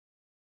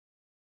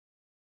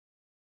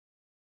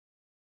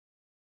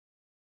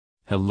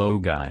Hello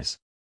guys.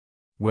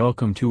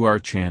 Welcome to our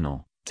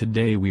channel.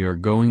 Today we are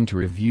going to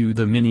review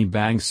the mini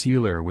bag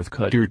sealer with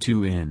cutter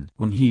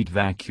 2-in-1 heat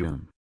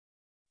vacuum.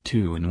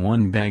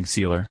 2-in-1 bag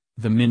sealer.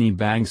 The mini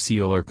bag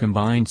sealer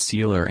combines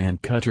sealer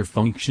and cutter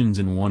functions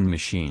in one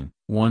machine,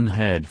 one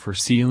head for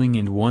sealing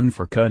and one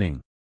for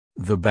cutting.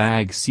 The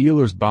bag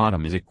sealer's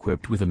bottom is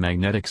equipped with a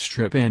magnetic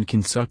strip and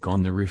can suck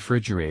on the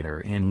refrigerator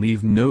and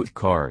leave note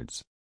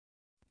cards.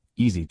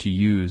 Easy to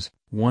use,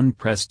 one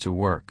press to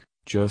work.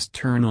 Just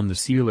turn on the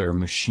sealer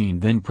machine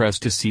then press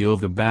to seal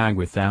the bag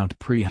without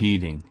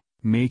preheating,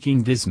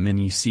 making this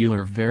mini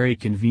sealer very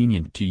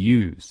convenient to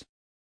use.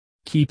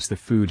 Keeps the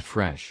food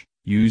fresh.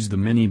 Use the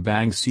mini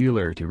bag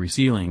sealer to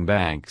resealing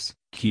bags.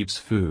 Keeps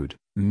food,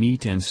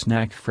 meat and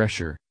snack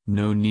fresher,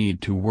 no need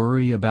to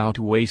worry about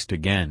waste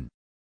again.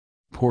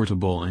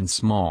 Portable and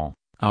small.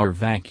 Our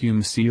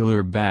vacuum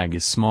sealer bag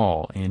is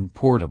small and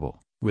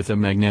portable, with a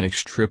magnetic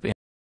strip